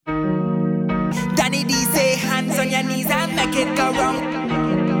on your knees and make it go wrong.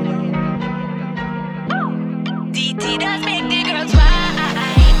 DT does make the girls whine.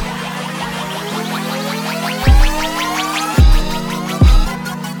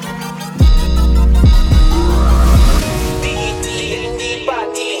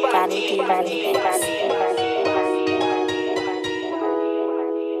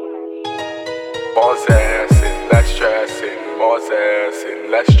 More stressing, less stressing, more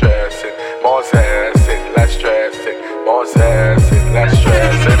stressing, less stressing, more stressing, less stressing, more stressing, less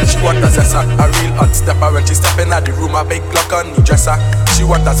stressing. She want a zessa, a real hot stepper. When she step in the room, a big clock on the dresser. She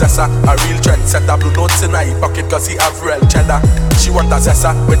want a zessa, a real trendsetter. Blue notes in her pocket cause he have real cheddar. She want a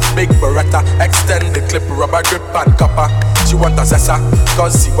zessa with big beretta, extend the clip, rubber grip and copper. She want a zessa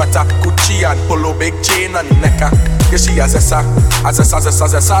cause he wetter, Gucci and polo, big chain on the necker. Yeah, she a zessa,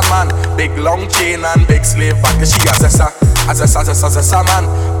 man. Big long chain and big slave back. Yeah, she a zessa,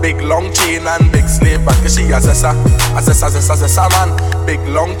 man. Big long chain and big slave back. Yeah, she a zessa, man. Big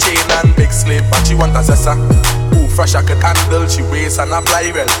long chain and big slave back. She want a zessa, who fresh I could handle. She waist and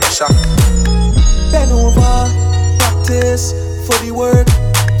apply real pressure. Bend over, practice for the work,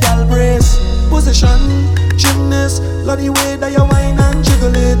 gal brace, position, gymnast, love the way that you whine and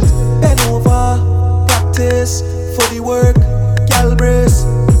jiggle it. Bend over, practice for the work, gal brace,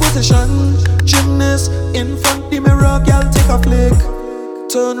 position, gymnast, in front the mirror, gal take a flick.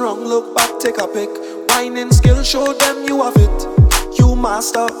 Turn round, look back, take a pic. Whining skill, show them you have it. You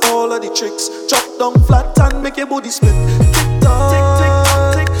master all of the tricks. Drop down flat and make your body split. Tick tock, tick tick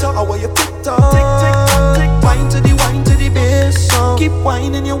tock, tick tock. How are you tick tock? Tick tick tock, tick tock. Wine to the bass now. Keep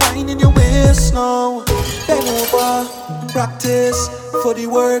whining your waist now. Bend over, practice for the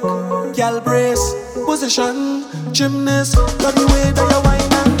work, gal brace, position, gymnast. Love the way that you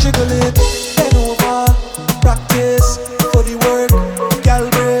whine and jiggle it. Bend over, practice for the work, gal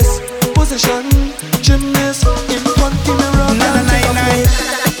brace, position, gymnast. In front the mirror,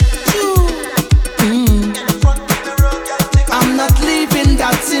 I'm not leaving,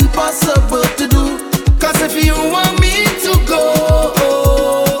 that's impossible to do. Cause if you want me to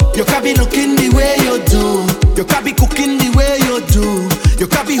go, you can't be looking the way you do. You can't be cooking the way you do. You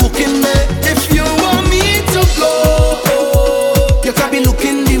can't be hooking me. If you want me to go, you can't be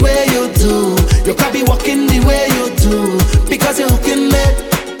looking the way you do. You can't be walking the way you do. Because you're hooking me.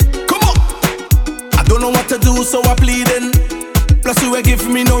 Come on. I don't know what to do, so I'm pleading. Plus you ain't give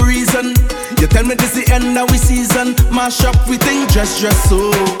me no reason. You tell me this the end of we season. Mash up we think dress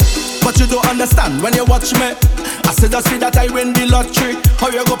so. But you don't understand when you watch me. I said I see that I win the lottery. How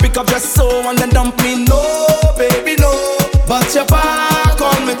you go pick up dress so and then dump me? No, baby, no. But you pack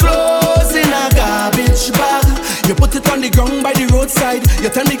all my clothes in a garbage bag. You put it on the ground by the roadside. You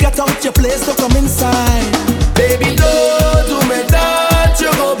tell me get out your place to come inside. Baby, don't do me that. You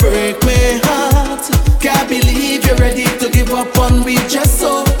go break my heart. Can't believe you're ready to give up on me just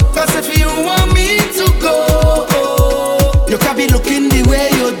so. Cause if you want me to go, you can't be looking the way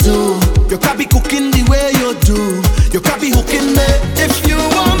you do. You can't be cooking the way you do. You can't be hooking me. If you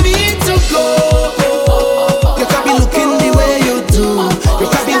want me to go, you can't be looking the way you do. You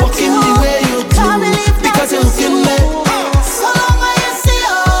can't be walking the way you do. Because you're hooking me. So long as you see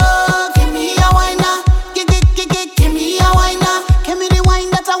you, give me a wine now. Give me a wine now. Give me the wine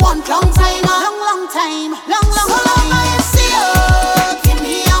that I want long time. Long time. Long. So long as you see you, give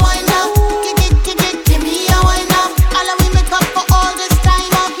me a wine now. Give me a wine now. All of we make up for all this time.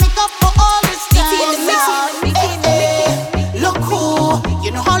 Make up for all this time. Look who,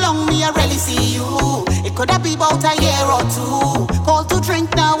 you know how long me I really see you. It could have been about a year or two. Call to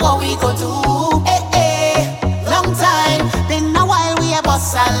drink now, what we go do? Long time. Been a while we a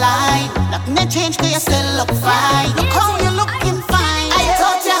bust a line. Nothing that changed, cause you still look fine. Look how you looking fine. I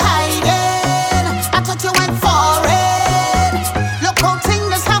thought you hiding. I thought you went foreign. Look how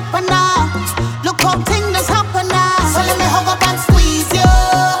things happen now. Look how things happen now. So let me hug up and squeeze you.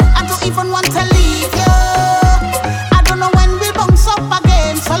 I don't even want to leave you. I don't know when we bounce up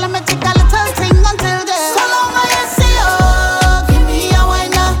again. So let me take a little thing until then. So long as you see you, give me a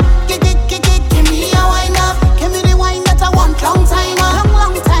wine now. Give me a wine now. Give me the wine that I want long time.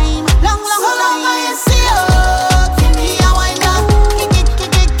 Long time. Long. So long as you see you, give me a wine now.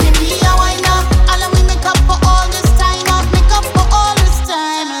 Give me a wine now. All of we make up for all this time. Make up for all this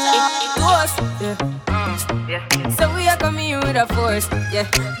time. It goes, yeah. So we are coming here with a force, yeah.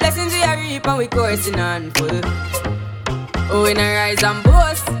 Blessings we are reap and we coursing on full. Oh, we not rise and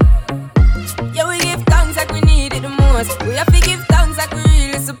boast. Yeah, we give thanks like we need it the most. We have to give thanks like we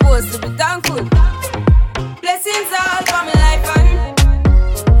really supposed to be thankful. Blessings all for my life and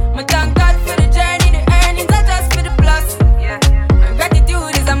my thank God for the journey. The earnings are just for the plus. Yeah, and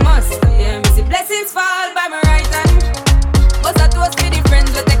gratitude is a must. Yeah, me see blessings fall by my right hand.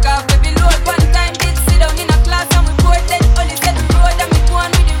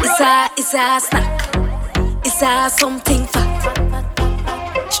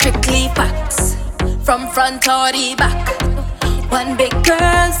 from front or the back. One big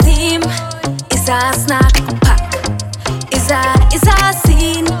girl's team is a snack pack. Is a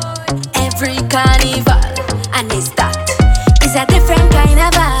scene every carnival, and it's that. It's a different kind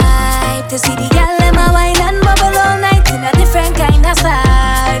of vibe to see the girl them a wine and bubble all night in a different kind of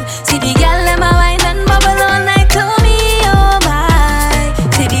style. See the girl them a wine and bubble all night to me, oh my.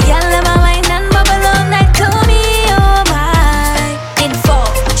 See the girl them a wine and bubble all night to me, oh my. In 4,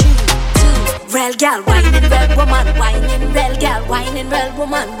 3, 2, real girl whining, real woman whining, real girl whining, real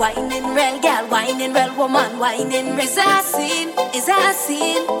woman whining, real girl whining, real woman whining. Is a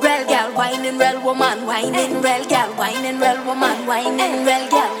scene, real girl whining, real woman whining, real girl whining, real woman whining, real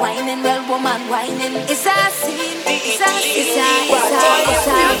girl whining, real woman whining. It's a scene, it's a.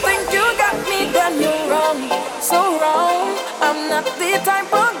 You think you got me, then you're wrong, so wrong. I'm not the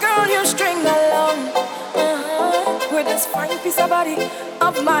type of girl you string along. With this fine piece of body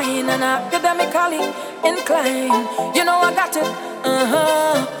of mine and academically inclined. You know I got it,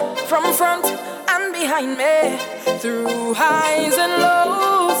 from front and behind me. Through highs and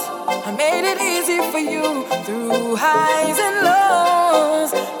lows, I made it easy for you. Through highs and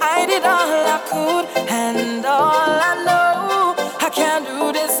lows, I did all I could and all I know. I can't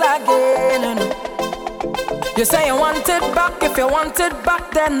do this again. No. You say you want it back, if you want it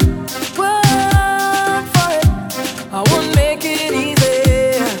back, then work for it. I won't make it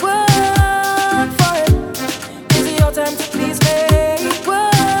easy. Work for it. Is it your time to please me?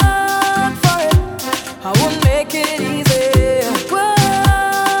 Work for it. I won't make it easy.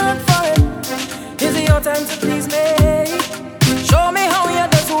 Work for it. Is it your time to please me? Show me how you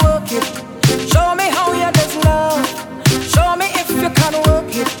just work it. Show me how you just love. Show me if you can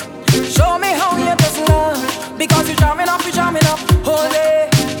work it. Show me how you just love. Because you're jamming up all day.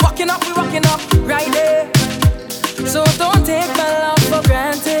 Walking up, we walking up right there. So don't take my love for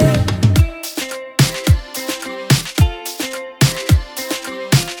granted.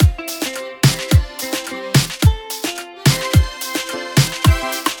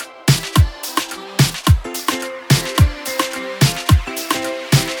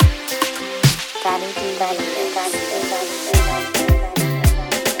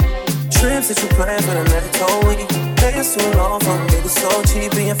 Trips that you plan for the next whole week. It's too long for me, it was so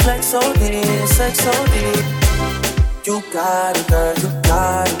cheap. Being flex so deep, sex so deep. You got it, girl, you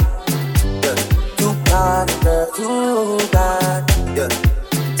got it. Yeah. You got it, girl, you got it. Yeah.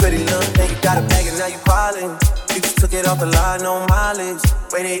 Pretty little thing, you got a bag and now you calling. You just took it off the line, no mileage.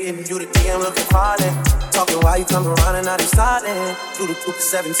 Waited in you the DM looking falling. Talking while you come around and now they silent. Through the group of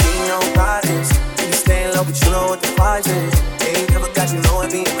 17, no guidance. You be staying low, but you know what the price is. Ain't never got you know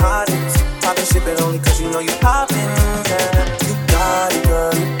it being hardest. Talking shit, but only cause you know you poppin', yeah. You got it,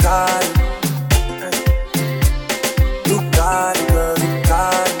 girl, you got it. You got it, girl, you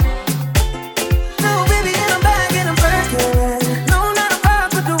got it. No, baby, and I'm back and I'm working. No, not a problem,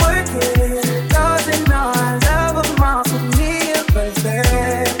 but the work is. Yours and all, I love of them with me a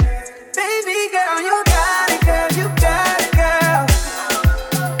birthday. Baby girl, you got it, girl, you got it, girl.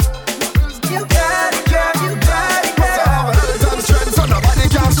 You got it, girl, you got it, girl. I'm strength, so nobody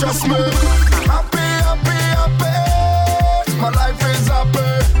can stress me. Happy, happy, happy. My life is happy.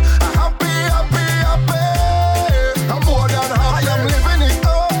 Happy, happy, happy. I'm more than happy. I am living it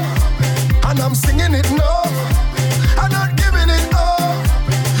up, and I'm singing it now. I'm not giving it up.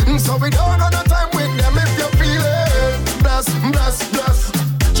 So we don't have no time with them if you feel it. Bless, bless, bless.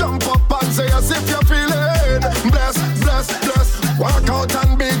 Jump up and say as if you're feeling bless, bless, bless. Walk out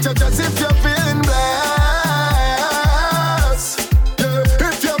and beat your chest if you're feeling blessed. Yeah,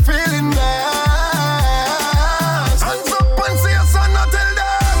 if you're feeling blessed. Hands up and say yes and not tell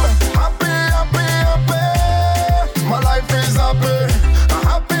them. Happy, happy, happy. My life is happy.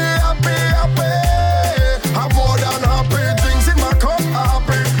 Happy, happy, happy. I'm more than happy. Drinks in my cup,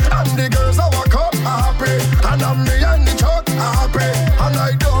 happy. And the girls I walk up, happy. And I'm me and the truck, happy. And I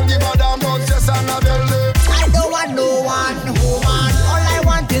don't give a damn about just another day. I don't want no one woman. All I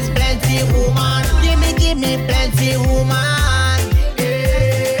want is plenty woman. Give me plenty woman.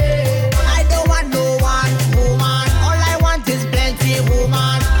 Yeah. I don't want no one woman. All I want is plenty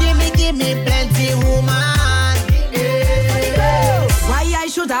woman. Give me plenty woman. Yeah. Why I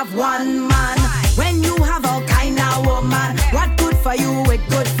should have one man when you have all kind of woman? What good for you, it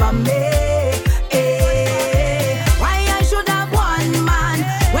good for me. Why I should have one man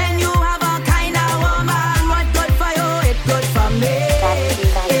when you have all kind of woman? What good for you, it good for me.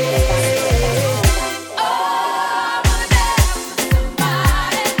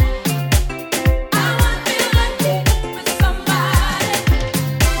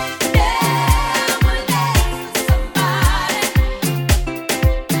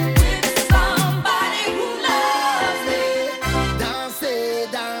 Somebody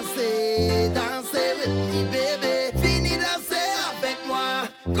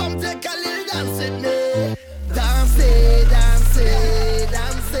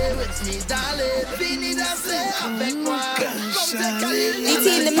avec moi. Comme t'es calé. It's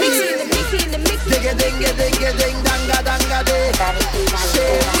in the mix, in the mix, in the mix. Ding ding ding danga danga de.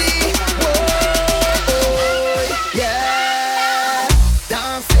 Chérie, oh, yeah.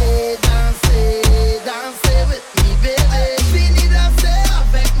 Dansez, dansez, dansez with me, baby. Fini danser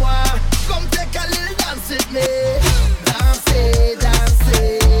avec moi. Comme t'es calé, danse with me. Dansez,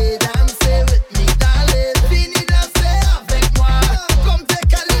 dansez, dansez with me, darling. Fini danser avec moi. Comme t'es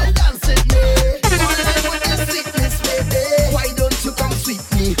calé, danse with me. With the sweetness, baby. Why don't you come sweet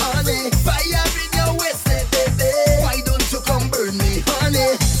me, honey? Fire in your waist, baby. Why don't you come burn me,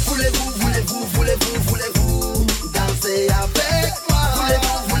 honey? Voulez-vous, voulez-vous, voulez-vous, voulez-vous danser avec moi?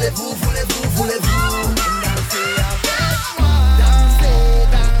 Voulez-vous, voulez-vous, voulez-vous, voulez-vous danser avec moi? Dansez,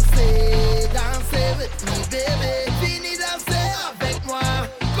 dansez, dansez with me, baby. Fini danser avec moi.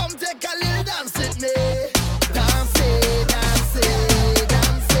 Comme t'es calé, danse with me. Dansez, dansez,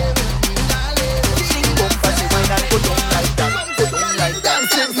 dansez with me, darling. Fini danser avec moi. Comme t'es calé,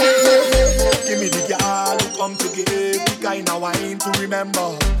 dance with me. Give me the girl who come to give the kind of wine to remember.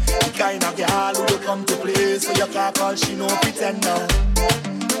 The kind of girl who come to play so you can't call she no pretender.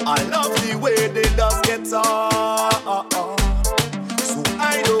 I love the way they just get on. So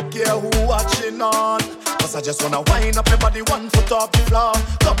I don't care who watching on. Cause I just wanna wind up your body 1 foot off the floor.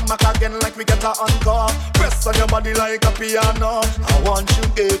 Come back again like we get a encore. Press on your body like a piano. I want you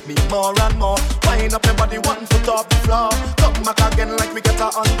give me more and more. Wind up your body 1 foot off the floor. Come back again like we get a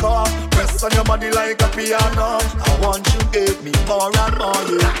encore. Press on your body like a piano. I want you give me more and more,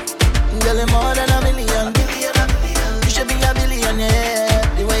 yeah. Girl, you're more than a million. You should be a billionaire.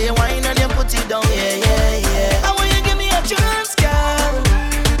 The way you whine and you put it down, yeah, yeah, yeah. I want you give me a chance, girl,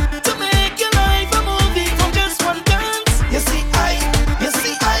 to make your life a movie from just one dance. You see, I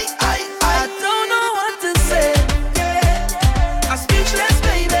don't know what to say. Yeah, I'm speechless,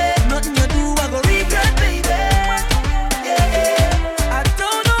 baby. Nothing you do, I go regret, baby. Yeah, I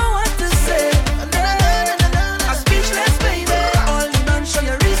don't know what to say. I'm speechless, baby. All you done show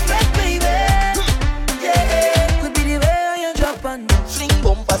your respect, baby. Yeah, could be the way you drop and fling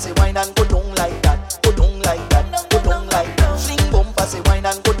bumper, say wine and go down like that, go down like that, go down like that. Fling bumper, say wine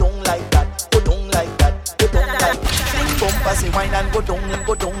and go down like that, go down like that, go down like. Fling bumper, say wine and go down and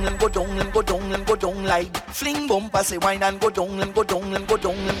go down and go down and go down and go down like. Fling bumper, say wine and go down and go down and go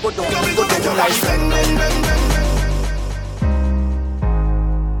down and go down and go down like.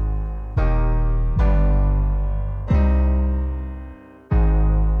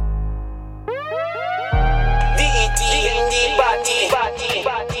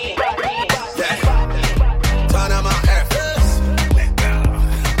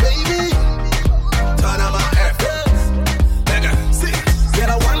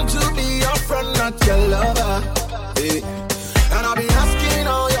 Your lover, eh? And I've been asking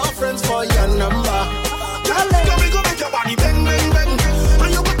all your friends for your number. Can we go make your body bang, bang, bang?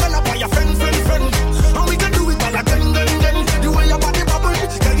 And you go tell up all your friend. And we can do it all again, then. The way your body bubble,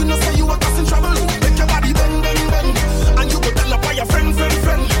 girl, you know say you are causing trouble. Make your body bang, bang, bang. And you go tell up all your friend.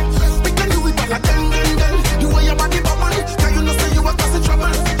 We can do it all again, then. The way your body bubble, girl, you know say you are causing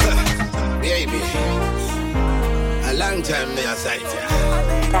trouble. Baby, a long time me aside ya.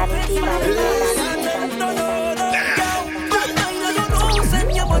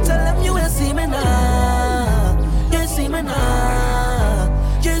 But tell them you ain't see me now. You see me now.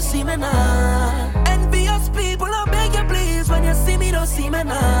 You see me now. Envious people, I beg you please. When you see me, don't see me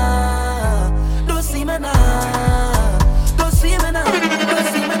now. Don't see me now. Don't see me now. Don't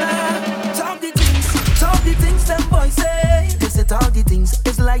see me now. Talk the things them boys say. They say talk the things.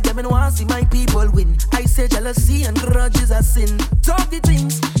 It's like them and want to see my people win. I say jealousy and grudge is a sin. Talk the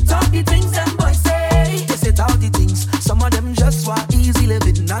things them boys say. They say talk the things. Some of them just want easy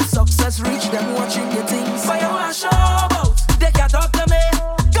living. Not success reach them watching the things. But you want show about, they can't talk to me.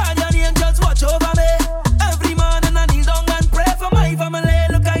 Guardian angels watch over me. Every morning I kneel down and pray for my family.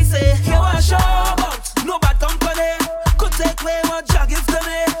 Look, I say, you want show about, no bad company. Could take away what Jah gives to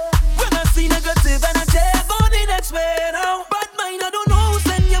me. When I see negative and I take go the next way now. Bad mind, I don't know who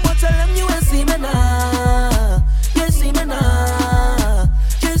send you, but tell them you ain't see me now. You see me now.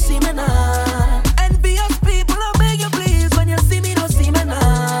 You see me now. Envious people, I beg you please. When you see me, don't see me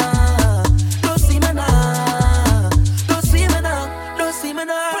now. Don't see me now. Don't see me now. Don't see me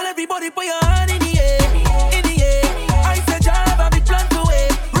now. Well, everybody put your hand in the air. In the air. I said, Jah have a big plan to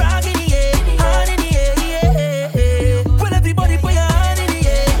it. Rag in the air. Hand in the air. Yeah. Well, everybody put your hand in the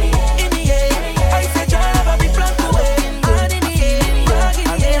air. In the air. I said, Jah have a big plan to it. Hand in the air. Rag in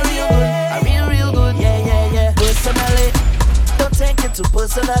the air. I mean real good. Yeah. Personally, don't take it too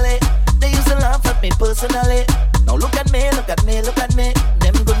personally. They used to laugh at me personally. Now look at me.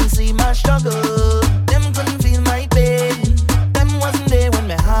 Them couldn't see my struggle. Them couldn't feel my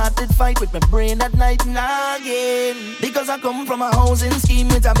fight with my brain at night and again. Because I come from a housing scheme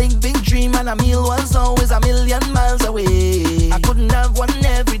with a big, big dream, and a meal was always a million miles away. I couldn't have one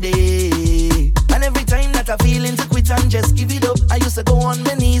every day. And every time that I feeling to quit and just give it up, I used to go on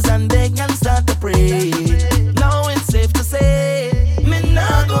my knees and beg and start to pray. Now it's safe to say, me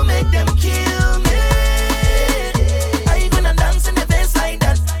nah go make them kill me. I ain't gonna dance in the face like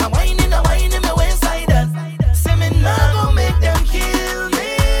that. I'm whining my waist like that. Say me nah go make them kill me.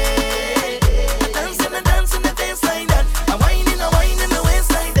 Dance in the face like that. I'm whining my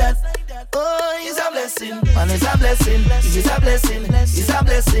waist like that. Oh, it's a blessing, man, it's a blessing. It's a blessing, it's a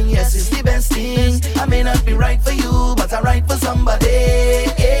blessing. Yes, it's the best thing. I may not be right for you, but I'm right for somebody.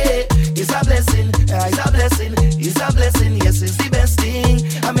 It's a blessing, it's a blessing, it's a blessing. Yes, it's the best thing.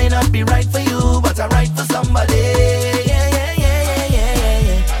 I may not be right for you, but I'm right for somebody. Yeah, yeah, yeah, yeah, yeah,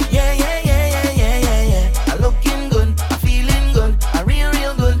 yeah, yeah, yeah, yeah, yeah, yeah, yeah, yeah. I'm looking good, I'm feeling good, I'm real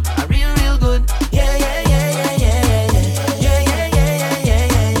good, I'm real good. Yeah, yeah, yeah, yeah, yeah, yeah, yeah, yeah, yeah, yeah, yeah,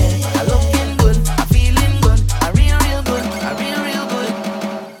 yeah, yeah. I'm looking good, I'm feeling good, I'm real good, I'm real good.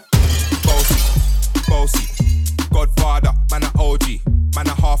 Bossy, Godfather, man a OG, man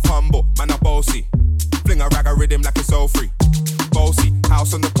a half humble, man a bossy. Fling a rag a rhythm like it's so free. Bossy,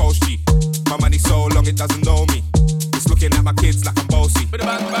 house on the coast G. My money so long it doesn't know me. It's looking at my kids like I'm bossy. Bang,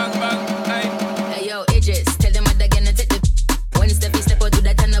 bang, bang, hey. Hey yo, Idris, tell them what again and take the when step out, do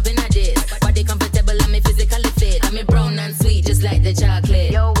that turn up in a days. Body comfortable, I'm physically fit. I'm brown and sweet, just like the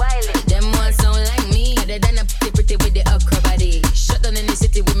chocolate. Yo, Wiley, them ones sound like me. Other than a pretty with the okra body. Shut down in the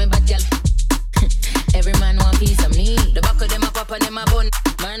city with me bad girl. Every man want piece of me. The back of them a pop and them a bun.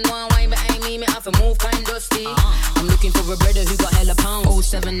 Man want wine behind me have to move kind dusty. I'm looking for a brother who got hella pound.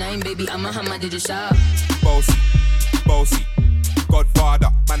 079, baby, I'm a hammer, did you shop? Bossy,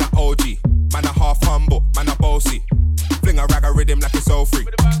 Godfather, man a OG, man a half humble, man a bossy. Fling a rag a rhythm like it's so free.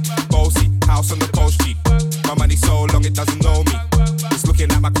 Bossy, house on the coast G. My money so long it doesn't know me. It's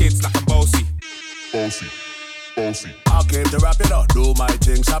looking at my kids like I'm bossy. Bossy. I came to rap it up, do my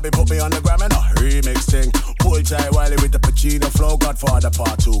thing. Sabi put me on the gram and a remix thing. Pull tight Wiley with the Pacino flow. Godfather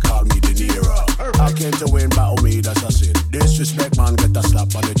part 2, call me De Niro. I came to win, battle me, that's a sin. Disrespect, man, get a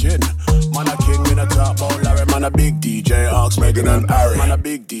slap on the chin. Man a king in a top, oh Larry. Man a big DJ, Ox, Megan and Harry. Man a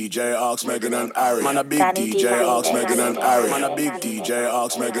big DJ, Ox, Megan and Harry. Man a big DJ, Ox, Megan and Harry. Man a big DJ,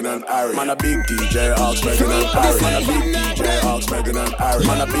 Ox, Megan and Harry. Man a big DJ, Ox, Megan and Harry. Man a big DJ, Ox, Megan and Harry.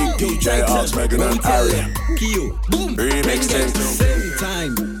 Man a big DJ, Ox, Megan and Harry. Boom. Remix thing. Same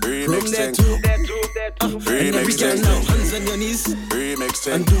time. Remix thing. Remix thing. Hands on your knees. Remix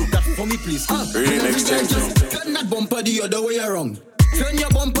thing. And do that for me, please. Remix thing. Turn that bumper the other way around. Turn your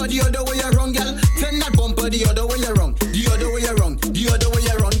bumper the other way around, girl. Turn that bumper the other way around. The other way around. The other way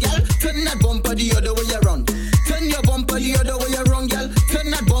around, girl. Turn that bumper the other way around. Turn your bumper the other way around, girl. Turn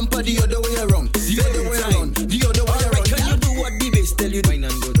that bumper the other way around. The other way around. The other way around. Can you do what the bass tell you to? Wine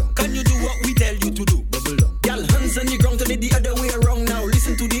and go down. Can you do what we tell you to do? Bubble down. Girl, hands on the ground, turn it the other way around now.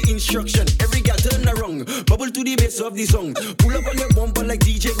 Listen to the instruction. Every girl turn around. Bubble to the bass of the song. Pull up on your bumper like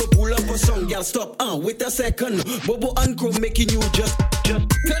DJ go pull up a song. Girl, stop. Wait a second. Bobo and Crow making you just turn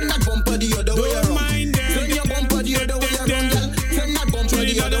that bumper the other way around. Turn your bumper the other way around, girl. Turn that bumper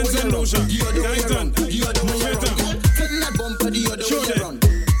the other way around. The other way around. The other way around, girl. Turn that bumper the other way around.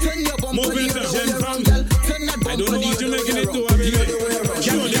 Turn your bumper the other way around, girl. Turn that bumper the other way around. The other way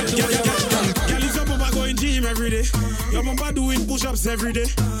around. Girl, is your bumper going gym every day? Your bumper doing push-ups every day?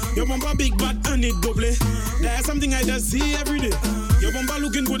 Your bumper big but and it double. There's something I just see every day. Your bumper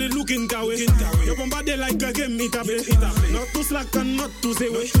looking good, it looking kawe. Your bumper they like a game, it a play. Not to slack and not to say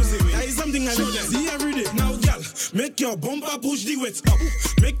way. There is something I just see every day. Now, girl, make your bumper push the weights up.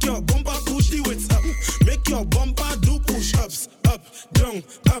 Make your bumper push the weights up. Make your bumper do push-ups. Up, down,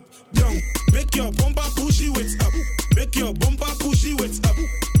 up, down. Make your bumper push the weights up. Make your bumper push the weights up.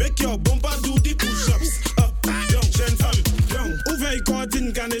 Make your bumper do the push-ups. Up, down, chain fam, down. Ouvert court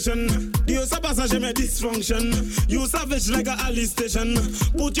incarnation. You passage me dysfunction. You savage like a Alice station.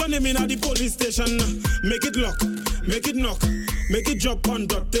 Put your name in at the police station. Make it lock, make it knock, make it drop on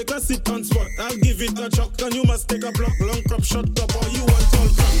dot. Take a sit on spot. I'll give it a chuck and you must take a block. Long crop, shut up or you want all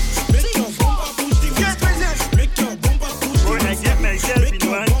crap. Make your bumper push the weights. Make your bumper push the weights. I get myself in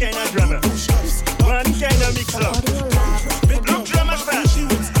one kind of drama. One kind of mix up. Look drama fast.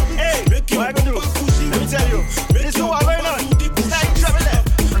 Hey, what I gonna do? Let me tell you. This is what I'm on. It's like trouble there.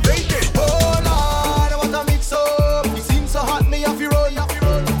 Oh Lord, I want to mix up. It seems so hot, me have to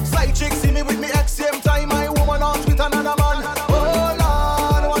run. Side chick see me with me ex same time. My woman out with another man. Oh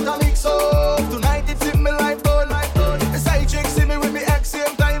Lord, I want to mix up. Tonight it's in me life done. Side chick see me with me ex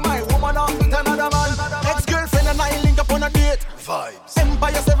same time.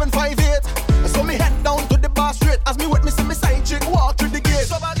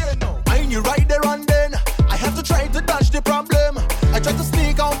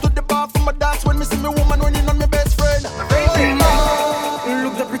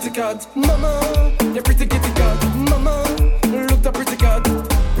 cat. Mama, the pretty kitty cat. Mama, look the pretty cat.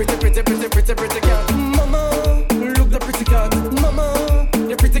 Pretty, pretty, pretty, pretty, pretty cat. Mama, look the pretty cat. Mama,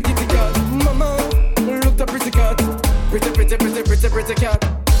 the pretty kitty cat. Mama, look the pretty cat. Pretty, pretty, pretty, pretty, pretty cat.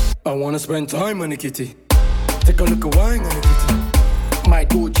 I wanna spend time on the kitty. Take a look at wine on the kitty. Might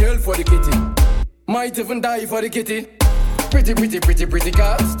go jail for the kitty. Might even die for the kitty. Pretty, pretty, pretty, pretty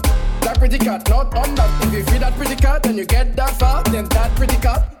cat. That pretty cat not on that. If you feed that pretty cat and you get that far, then that pretty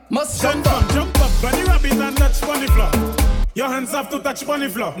cat must jump up, bunny rabbit and touch bunny floor. Your hands have to touch bunny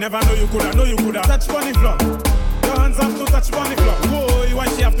floor. Never know you coulda, touch bunny floor. Your hands have to touch bunny floor. Whoa, why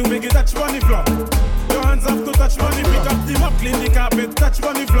she have to make it touch bunny floor? Your hands have to touch bunny. Pick up the mop, clean the carpet, touch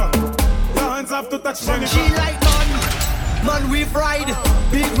bunny floor. Your hands have to touch bunny floor. She like man we fried.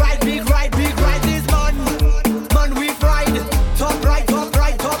 Big ride this man. Man we fried. Top right.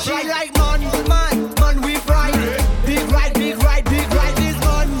 She like man we fried. Big ride this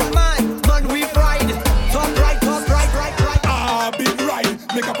man we fried. Top right. Ah, big ride.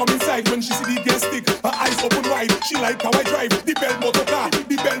 Make her come inside when she see the gas stick. Her eyes open wide. She like how I drive the bell motor car.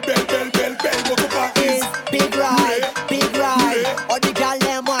 The bell motor car is big ride. All the gal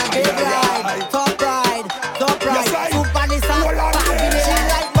them want big ride. Top right. Super Nissan. She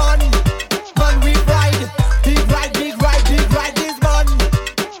like man we fried. Big ride this man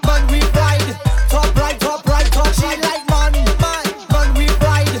we fried. Top right. She like man we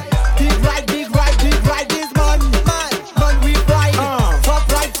fried. Big ride this man we fried.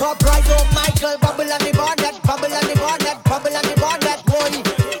 Top right. Oh Michael, bubble on the bonnet, boy.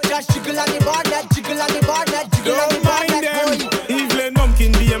 Just jiggle on the bonnet, Don't mind them. Evelyn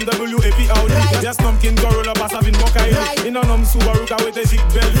Numpkin, BMW, AP Audi. Just Numpkin, Corolla, Bass, having Bokai. In a Num Subaru, with a seat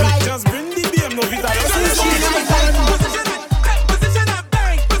belt. Just bring the BM, no Vita. Position and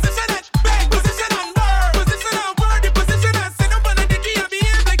bang, position and word, position and word, the position and sit up on the dicky and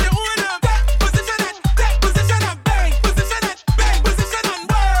behave like you own them. Position and bang, position and word,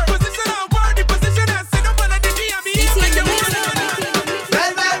 position and word, the position and sit up on the dicky and behave like you own them.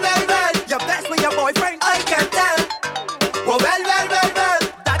 Well, you're best with your boyfriend, I can tell. Well,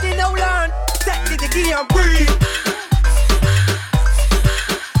 daddy no learn. Take the dicky and breathe.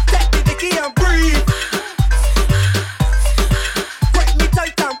 Break me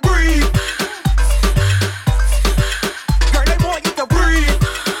tight and breathe. Girl, I want you to breathe.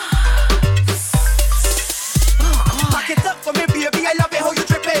 Back it up for me, baby. I love it how you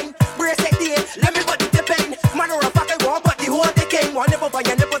tripping. Brace it there, let me body dipping. Man or a fuck, I want body hold the king. One nipple by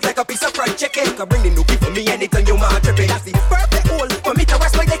your nipples like a piece of fried chicken. Can bring the nookie for me anytime you mind tripping. That's the perfect hole for me to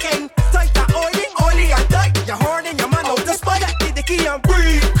rest like the king. Tight and oily and tight. Your horn and your man out the spot. Take the key and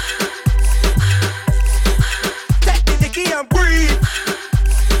breathe. Take the key and breathe.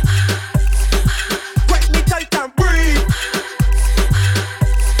 Break me tight and breathe.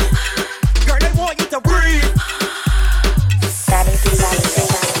 Girl, I want you to breathe.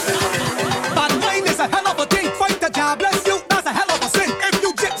 Bad mind is a hell of a thing. Fight the jobless you, that's a hell of a sin. If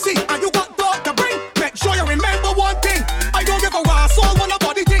you gypsy and you got dog to bring, make sure you remember one thing. I don't give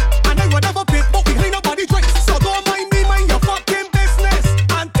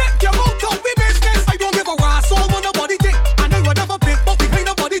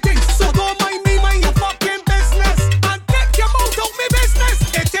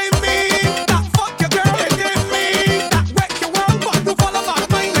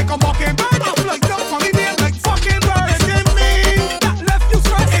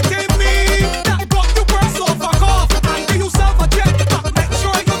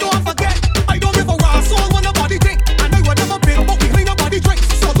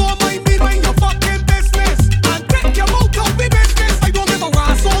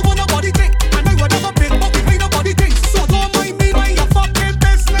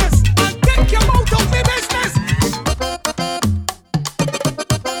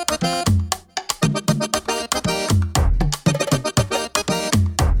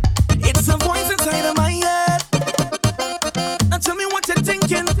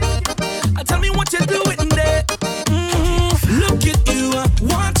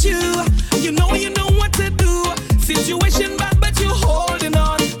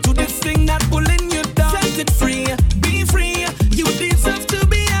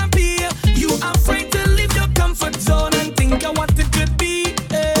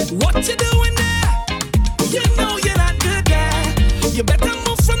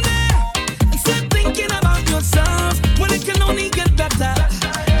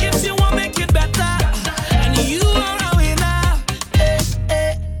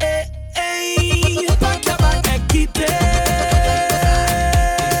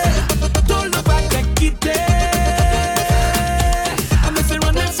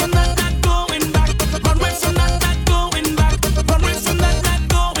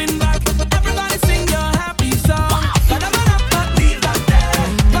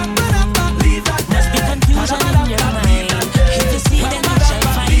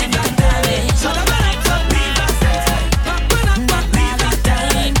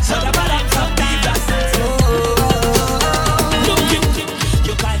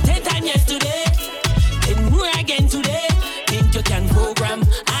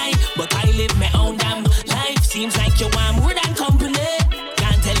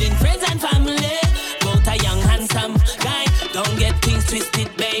twist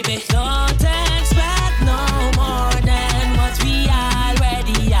it, baby. Don't expect no more than what we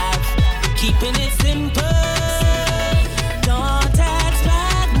already have. Keeping it simple. Don't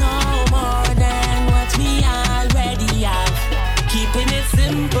expect no more than what we already have. Keeping it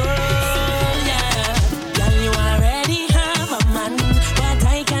simple, yeah. Girl, you already have a man, but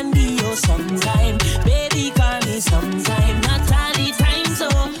I can be yours sometime. Baby, call me sometime, not all the time. So,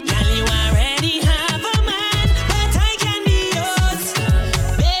 girl, you already have a man, but I can be yours.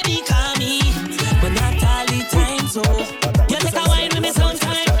 Baby, call me, but not all the time. So, you take a wine with me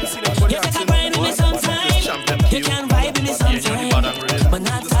sometime. You take a grind with me sometime. You can vibe with me sometime, but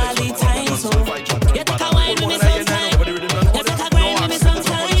not all the time. So, you take a wine with me sometime. You take a grind with me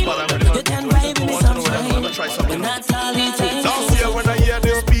sometime. You can vibe with me sometime, but not all the time. Last year when I hear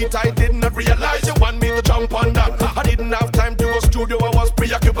this beat, I did not realize you want me to jump on that. I didn't have time to go studio, I was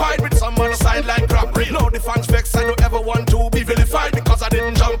preoccupied with some on the sideline crap. Now the fans vex, I don't ever want to be vilified because I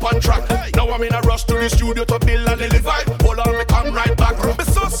didn't jump on track. Now I'm in a rush to the studio to build and deliver. Hold on, me come right back. My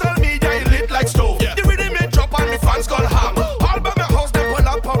social media is lit like stove. The rhythm it drop and the fans call ham. All by my house, they pull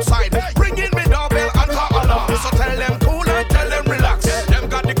up outside. Bring in me doorbell and call alarm. So tell them cool and tell them relax. Them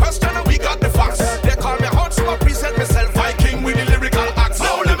got the question and we got the facts. They call me hot, so I present myself Viking with the lyrical acts.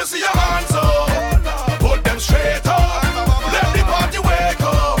 Now let me see your hands up. Put them straight up. Let the party wake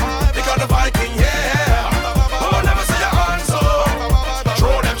up. Because the Viking, yeah. Oh, let me see your hands up.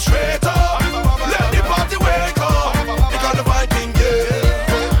 Throw them straight up. Let the party wake up. Because the Viking,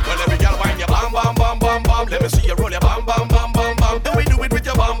 yeah. Well, every girl wind your bam, bam, bam, bam, bam. Let me see you roll your bam, bam, bam, bam, bam. Then we do it with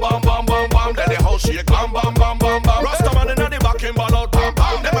your bam, bam, bam, bam, bam. Then the whole shake bam, bam, bam, bam, bam. Rastaman in the back and ball out, bam,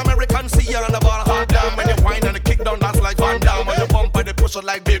 bam. Them Americans see you on the ball hard down. When you whine and the kick down, dance like Van Damme. When you bump and they push it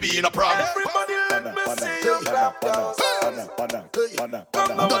like baby in a prom. Everybody let me see you clap dance.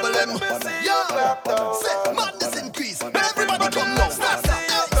 Double M, yeah. Say, madness increase. Everybody come now. Start, start,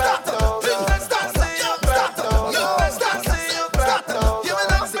 start, start, start, start, start. You will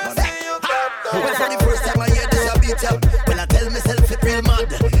not see. Well, for the first time I hear this a beat up. Well, I tell myself it real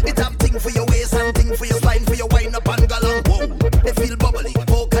mad. It have thing for your waist and thing for your spine, for your wind up and galang. Whoa, they feel bubbly,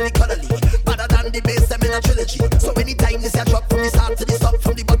 vocally cuddly. Better than the bass, them in a trilogy. So anytime this a drop from the start to the stop,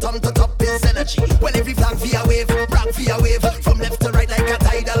 from the bottom to top is energy. Well, every flag via wave, brag via wave, from left to right like a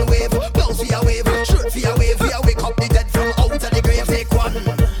tidal wave. Bounce via wave, shirt via wave, wake up the dead from out of the grave. Take one,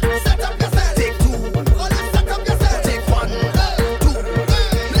 set up yourself. Take two, set up yourself. Take one, two,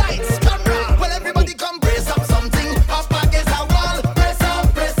 lights, camera. Well, everybody come brace up something. Up against a wall, brace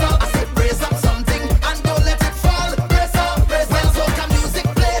up, brace up. I said brace up something and don't let it fall. Brace up, brace up. Well, so can music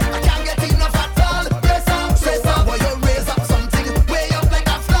play? I can't get enough at all. Brace up, brace up. Well, you raise up something, way up like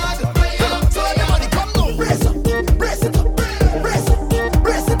a flag. So everybody come now, brace up, brace it up, brace up,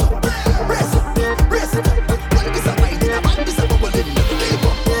 brace it up, brace up, brace it up. When this a wine in a band, this a bubble in the keep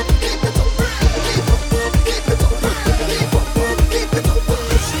up, keep it up, keep up, keep it up, keep up, keep it up.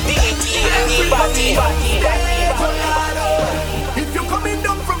 If you're coming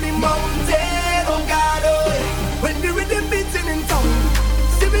down from the mountain, oh God, oh, when the rhythm beating in town,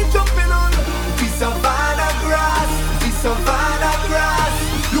 see me jumping on the savannah grass, the savannah grass.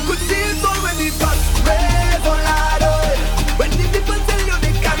 You could see it already touch red, oh Lord, oh. When the people tell you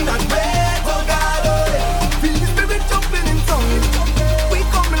they cannot wait, oh God, oh. Feel the spirit jumping in town. We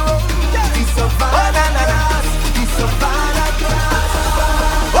coming round the savannah grass, the savannah grass.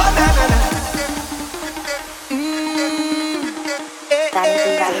 Oh na na na.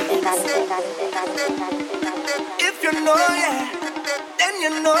 If you know, yeah, then you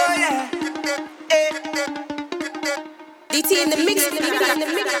know, yeah. DT in the mix. We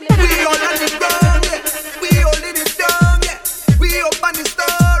all on the ground, yeah. We holding it down, yeah. We up on the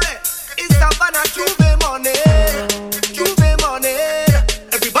story. It's Savannah Juve morning, Juve morning.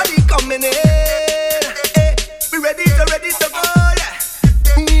 Everybody coming in, we ready to go, yeah.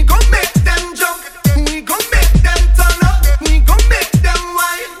 We gon' make them jump, we gon' make them turn up, we gon' make them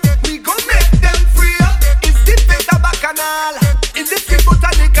wine, we gon' make them free up. It's the Beta Bacchanal, it's the Street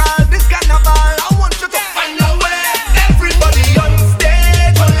Botanical, this carnival. I want you to find a way. Everybody on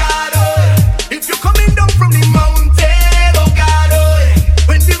stage, oh Lord, oh. If you're coming down from the mountain, oh God, oh.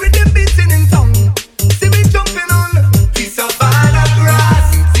 When the rhythm beating in town, see me jumping on the savannah grass,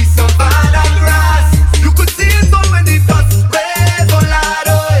 the savannah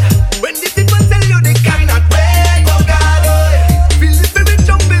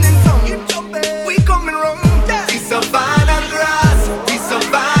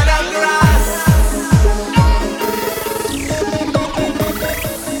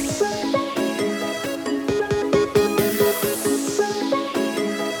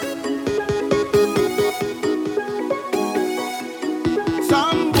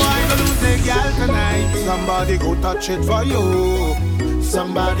Somebody go touch it for you.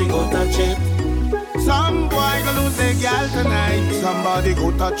 Somebody go touch it. Some boy go lose a girl tonight. Somebody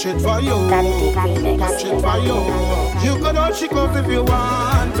go touch it for you. Touch it for you. You could hold she close if you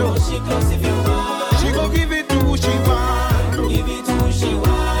want to. She go give it to who she want to.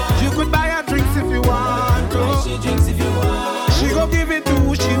 You could buy her drinks if you want to. She go give it to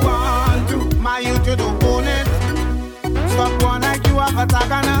who she want to. My youth, you don't own it. Stop one like you have a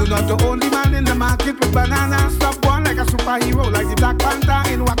tagana. You're not the only man in the market with banana. Stop one like a superhero, like the Black Panther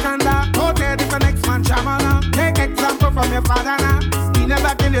in Wakanda. Go there if the next man Shamana. Take example from your father now. He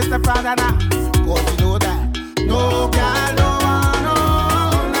never kill his father now. Cause you know that. No girl, no one, no,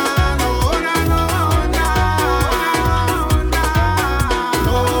 no, no, no, no, no, no.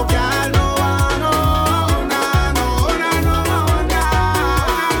 No girl, no one, no, no, no, no, no,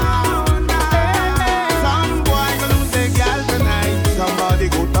 no. Some boy go lose a girl tonight. Somebody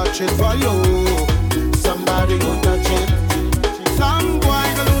go touch it for you. Somebody go touch it. Some boy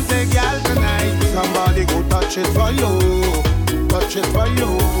go lose a girl tonight. Somebody go touch it for you. Touch it for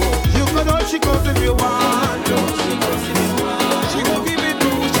you. You could hold she goes if you want to. She go give it to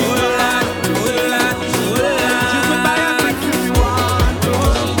you. She could buy a drink if you want to.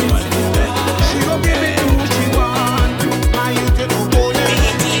 She go give it to who she want to. My youth, you don't own it.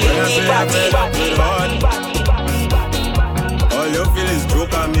 All you feel is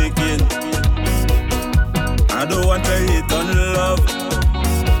joke I'm making. I don't want to hate on love,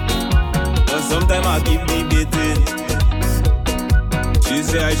 but sometimes I keep debating. She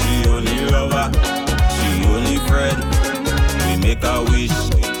say she only lover, she only friend. We make a wish,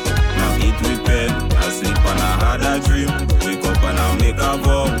 now eat with pen. I sleep and I had a dream. Wake up and I make a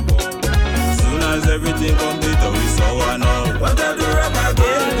vow. Soon as everything complete, we saw one now. What I do wrong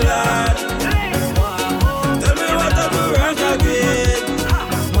again, lad? Tell me what I do wrong again.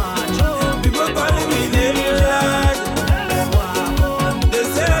 People calling me name, lad. They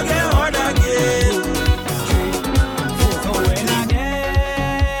say I get hard again. So when I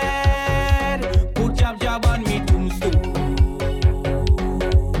dead, put jab on me tombstone.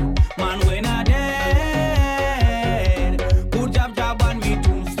 Man, when I dead, put jab on me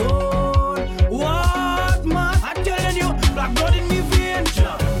tombstone. What man? I'm telling you, black blood in me vein,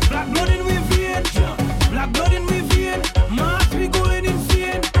 black blood in me vein, black blood in me vein. Mass we going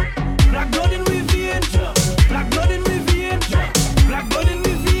insane. Black blood in me vein, black blood in me vein, black blood in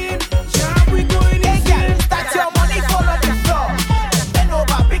me vein. Sharp we going insane. That's your money fall on the floor. Bend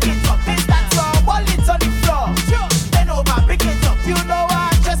over, pick it up. That's your wallet on the floor. Bend over, pick it up. You know I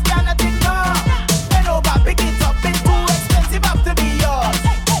just cannot ignore. Bend over, pick it up. It's too expensive up to be yours.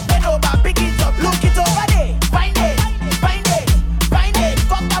 Bend over, pick it up. Look it over there. Find it, find it, find it.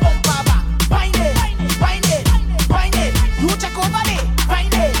 Fuck the bumper back. Find it, find it, find it. You check over there.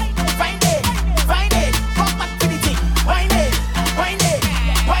 Find it, find it, find it. Fuck back to the thing. Find it, find it,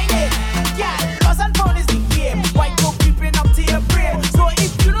 find it. Yeah, lost and found is the game. Why go creeping up to your brain? So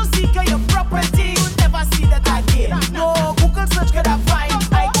if you don't seek your property, you'll never see that again. No Google search could I find.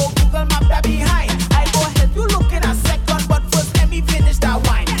 I go Google map that behind. I go help you look in a second, but first let me finish that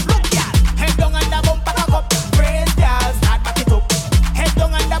wine. Look, yeah, head down and the bumper cock up. Praise girl, start back it up. Head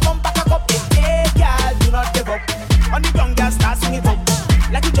down and the bumper cock up. Hey girl, do not give up. On the ground, girl, start swing it up.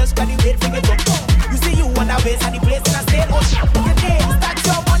 Like you just got the weight, bring it up. You see you on the waist and the place in a state. Oh shit, look at this. That's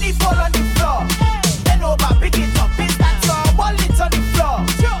your money fall on the floor. Bend over, pick it up. That's your wallet on the floor.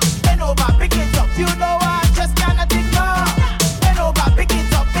 Bend over, pick it up. You know I just cannot ignore. Bend over, pick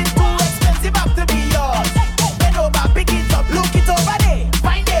it up. It's too expensive up to be yours. Bend over, pick it up. Look it over there.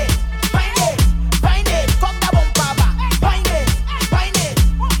 Find it, find it, find it. Fuck the bumper back. Find it, find it,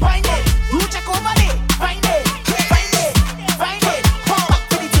 find it. You check over there. Find it, find it, find it. Come back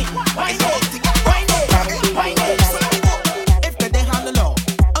to the thing. Find it, find it, find it. If they hand the law,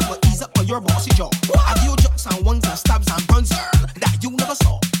 I'm gonna ease up on your bossy jaw. I do jokes and ones and stabs and guns that you never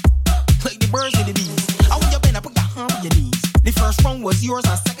saw. Like the birds and the bees. I want you bend up, put your hand on your knees. The first round was yours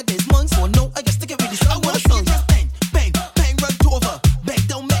and second is mine. So no, I just stick it with this. I wanna see you just bang, bang, bang, run over. Bang,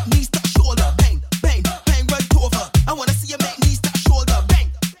 don't make knees touch shoulder. Bang, bang, bang, run over. I wanna see you make knees touch shoulder. Bang,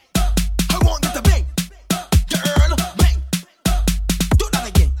 I want you to bang, girl, bang. Do that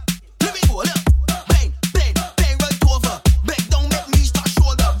again. Let me go, look. Bang, bang, bang, run over. Bang, don't make knees touch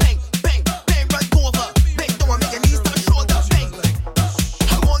shoulder. Bang, bang, bang, run over. Bang, don't make your knees touch shoulder. Bang,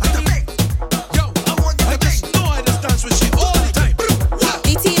 I want you to bang. Yo, I want you to bang. No, I just dance with shit all the time.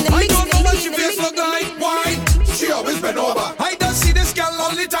 DT in the mix, I don't know what in you the feel mix, for in the guy. mix. Why?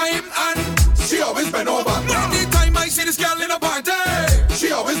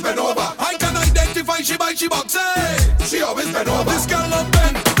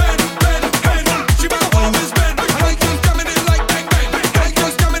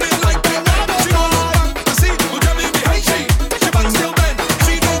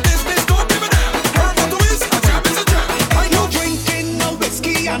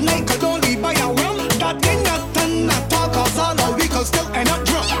 and I could only buy a rum. That ain't nothing at all, cause all our we could still end up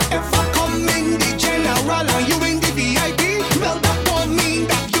drunk. If I come in the general and you in the VIP, well that don't mean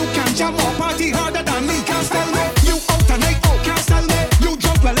that you can jam or party harder than me. Can't tell me you out and I out, can't tell me you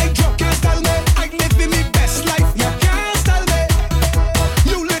drunk well I drunk, can't tell me I live in me best life. You can't tell me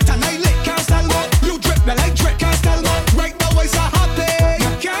you lit and I lit, can't tell me you drip well I drip, can't tell me right now I so happy.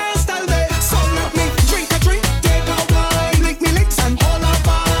 You can't tell me so let me drink a drink, take a wine, link me links and all I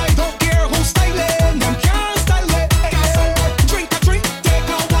buy. Don't care who's styling, them can't style me. Drink a drink, take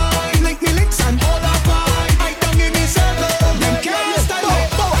a wine, link me links and all I buy. I don't give me circle, them can't style me.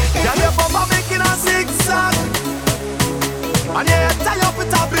 Yeah, your mama making a zigzag, and yeah, tie up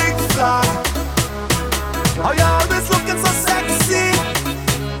with a big flag. Oh, you always looking so sexy.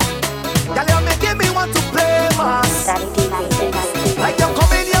 Girl, you're making me want to play mass. Like you're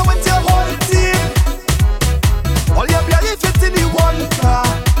coming here with your whole team. All your belly fit in the one car.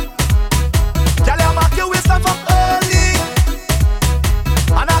 Girl, you mark your waistline from early,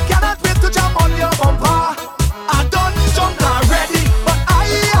 and I cannot wait to jump on your bumper. I don't jump already, but I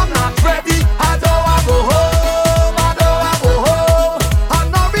am not ready. I don't want to go home, I don't want to go home. I'm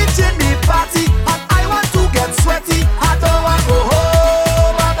not reaching the party, and I want to get sweaty. I don't want to go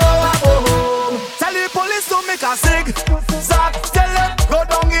home, I don't want to go home. Tell the police to make a zig zag. Tell them go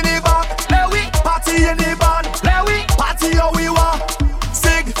down in the back. Let we party in the band. Let we party how we want.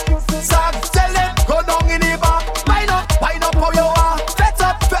 Zig zag. Tell them go down in the back. Wind up how you are. Fet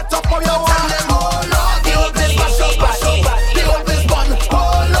up how you are. Tell them oh Lord, the old place mash up, mash up. The old place burn.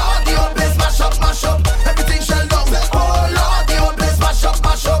 Oh Lord, the old place mash up, mash up. Everything shell down. Oh Lord, the old place mash up,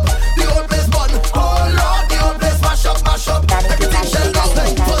 mash up. The old place burn. Oh Lord, the old place mash up, mash up. Everything shell down.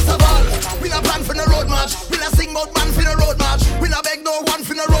 First of all, we not plan for the road march. We not sing about man for the road march. We not beg no one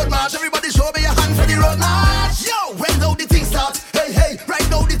for the road march. Everybody show me your hand for the road march. Yo, when now the thing start? Hey, right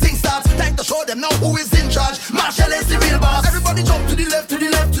now the thing starts. Time to show them now who is in charge. Marshall is the real boss. Everybody jump to the left, to the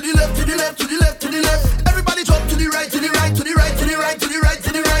left, to the left, to the left, to the left, to the left. Everybody jump to the right, to the right, to the right, to the right, to the right,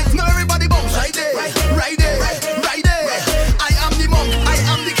 to the right. Now everybody bounce right there, right there, right there. I am the monk, I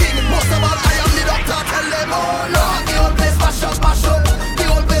am the king. Most of all, I am the doctor. Tell them, oh Lord, the old place mash up, mash up. The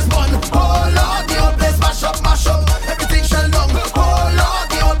old place burn. Oh Lord, the old place mash up, mash up. Everything shell down. Oh Lord,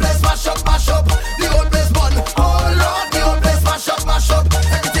 the old place mash up, mash up. The old place burn. Oh Lord, the old place mash up, mash up.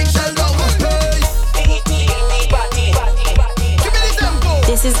 Everything shell down.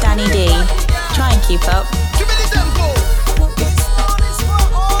 This is Danny D. Try and keep up. Give me the tempo.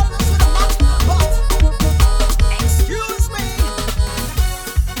 Excuse me.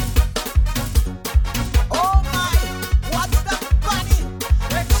 Oh my, what's that bunny?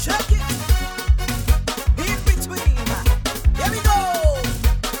 Let's check it. In between. Here we go.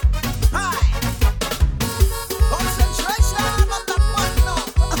 Hi. Concentration on that one now.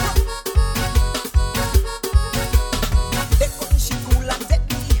 They couldn't she cool and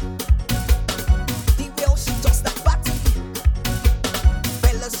deadly. The way how she does that body.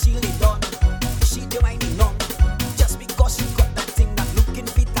 Fellas, she lay down. She do whining on. Just because she got that thing that looking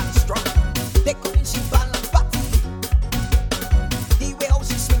fit and strong. They couldn't she balance body. The way how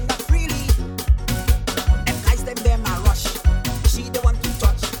she swing that freely. Them guys them a rush. She the one to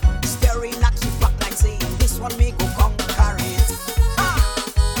touch. Staring at she back like saying this one me go conquer it. Ha!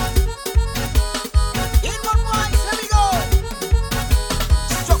 In one voice, here we go.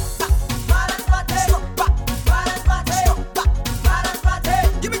 Struck back, balance body. Struck back, balance body. Struck back, balance body.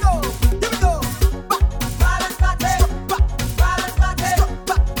 Here we go, here we go. Back, balance body. Struck back, balance body. Struck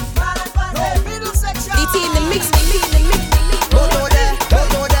back, balance body. No middle section. DT in the mix, DT in the mix. Don't go there, don't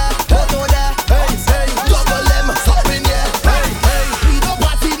go there, don't go there. Hey, double them, stop in there. Hey, we don't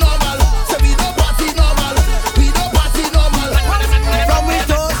party normal. Say we don't party normal. We don't party normal. From we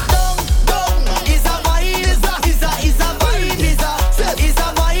touch down, is a vibe, is a vibe, is a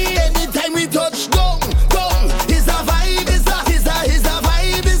vibe. Anytime we touch down, is a vibe, is a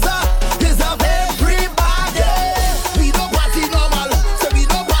vibe, is a everybody. We don't party normal. Say we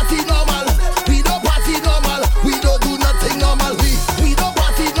don't party normal. We don't party normal. We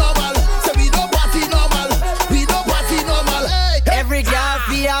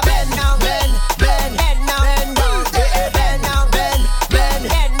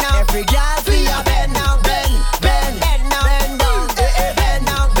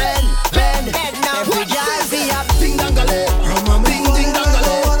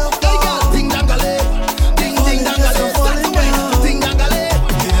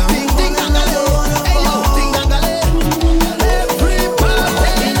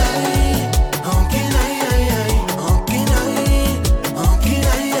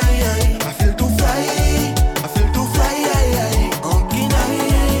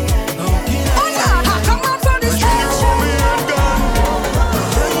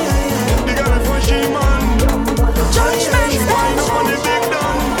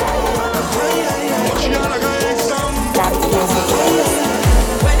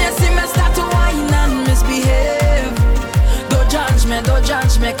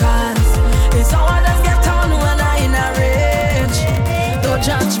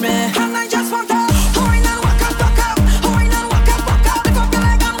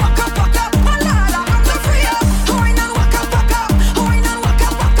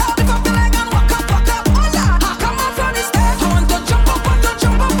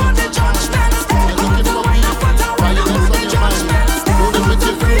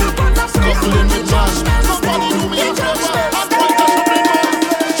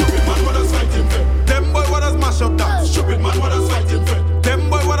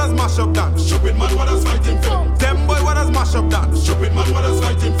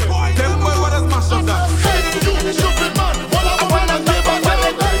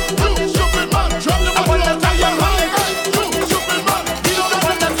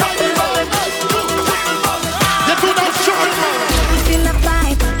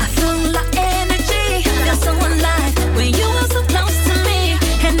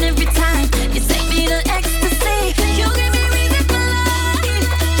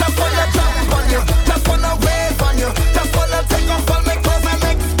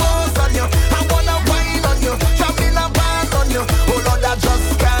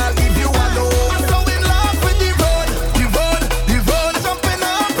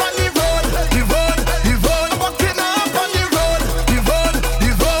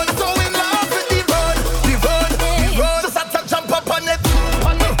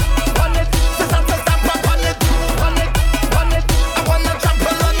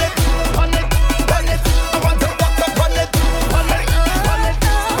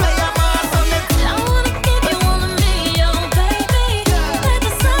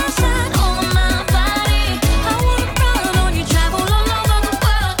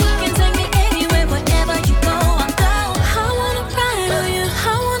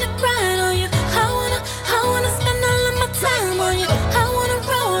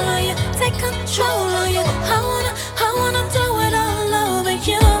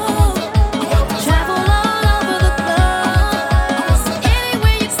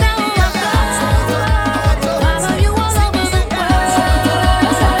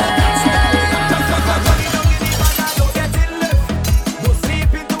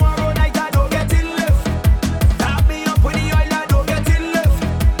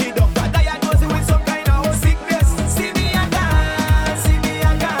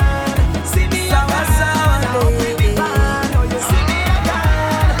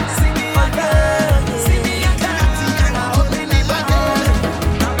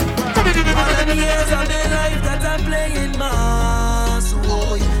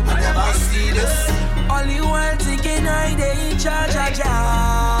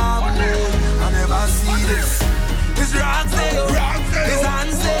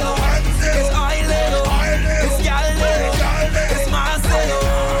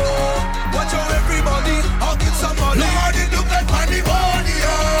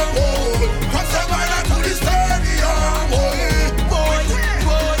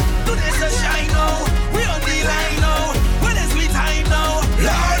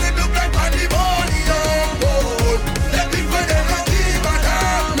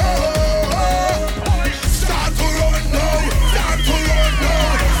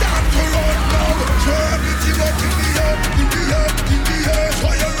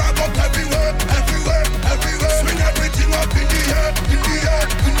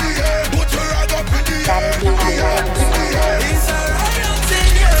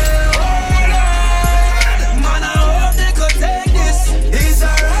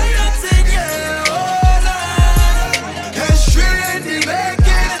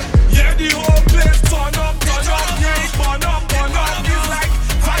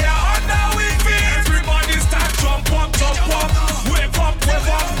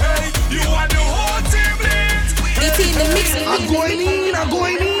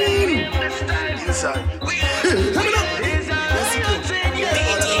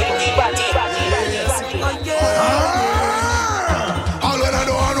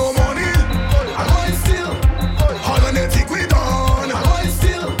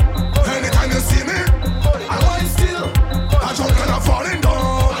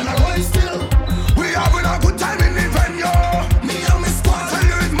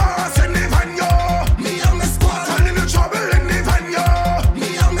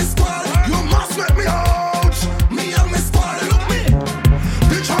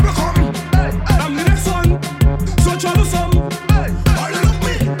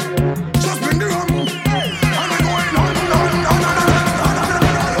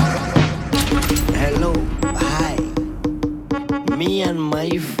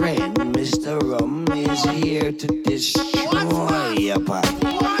friend, Mr. Rum, is here to destroy your party.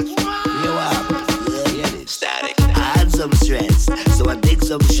 You up? Get it? Static. I had some stress, so I take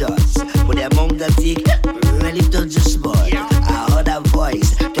some shots. But the amount I take, really touch the spot. I heard a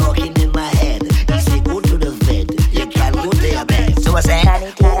voice talking in my head. He said, go to the vet, you can't go to your bed. So I said,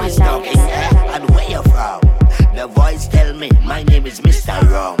 who is talking and where you from? The voice tell me, my name is Mr.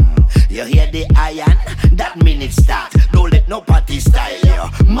 Rum. You hear the iron? That mean it start. Don't let no party style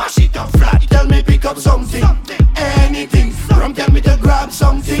you. Mash it up flat. Tell me pick up something. Anything. Rum tell me to grab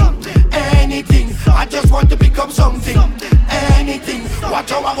something. Anything. I just want to pick up something. Anything.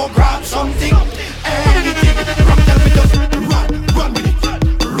 Watch how I go grab something. Anything. Rum tell me to run with it.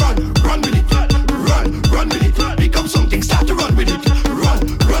 Run with it. Run with it. Pick up something. Start to run with it. Run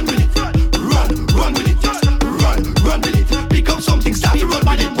with it. Run with it. Run with it. Pick up something. Start to run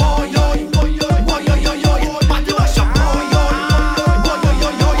with it.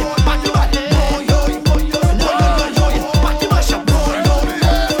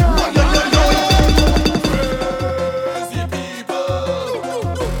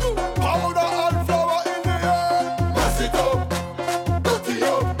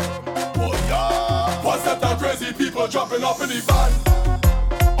 Jumping up in the van,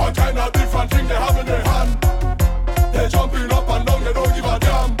 all kind of different things they have in their hand. They're jumping up and down, they don't give a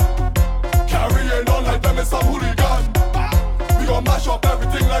damn. Carrying on like them is some hooligan. We gon' mash up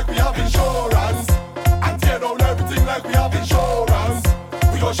everything like we have insurance, and tear down everything like we have insurance.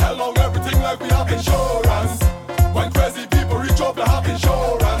 We gon' shell down everything like we have insurance. When crazy people reach up, they have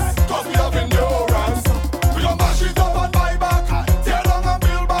insurance, cause we have endurance. We gon' mash it up and buy back, tear down and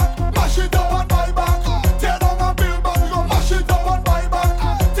build back. Mash it up and buy back.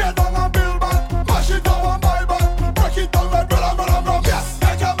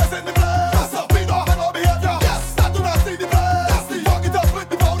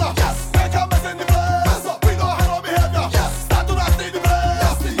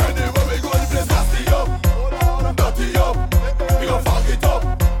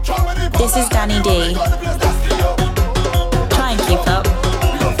 This is Danny D. Try and keep up.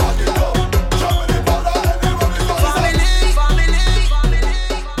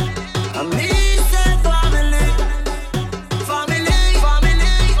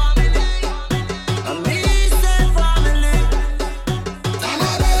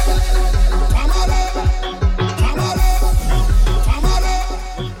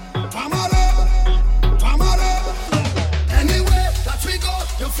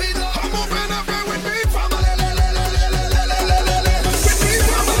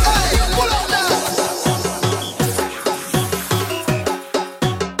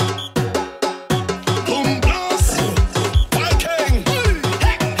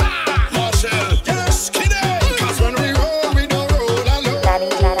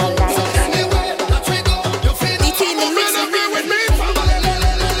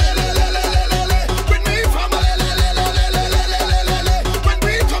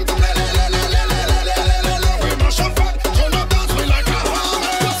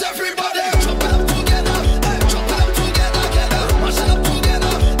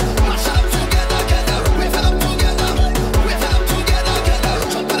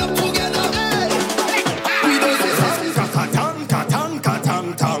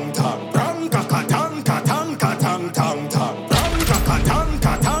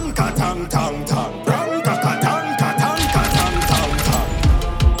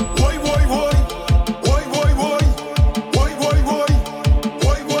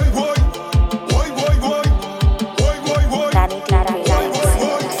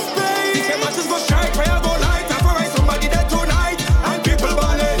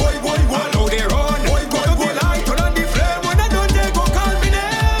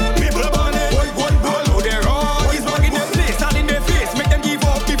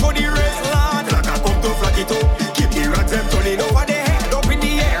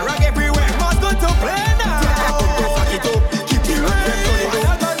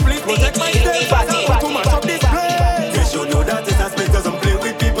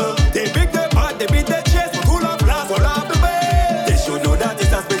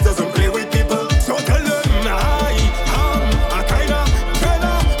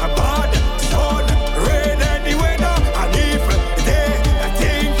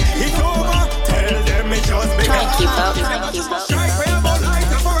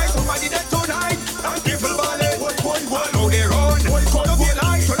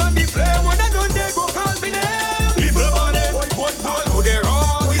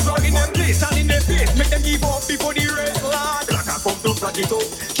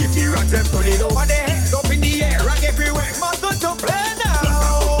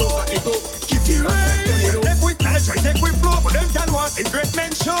 in great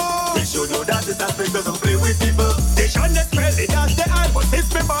men show. We should know that this aspect doesn't play with people. They shouldn't spell it as the eye, but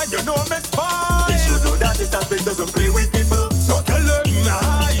this me man, you know me spy. We should know that this aspect doesn't play with people. So tell them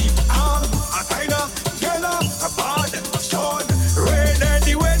I'm a kinda yellow, a bad, sun, rain and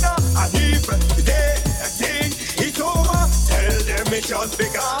the weather, and if they think it's over, tell them it just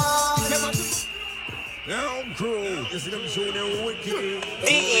begun. Now crew, you see them showing wicked.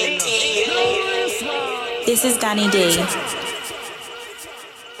 This is Danny D.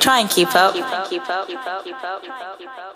 Try and keep up.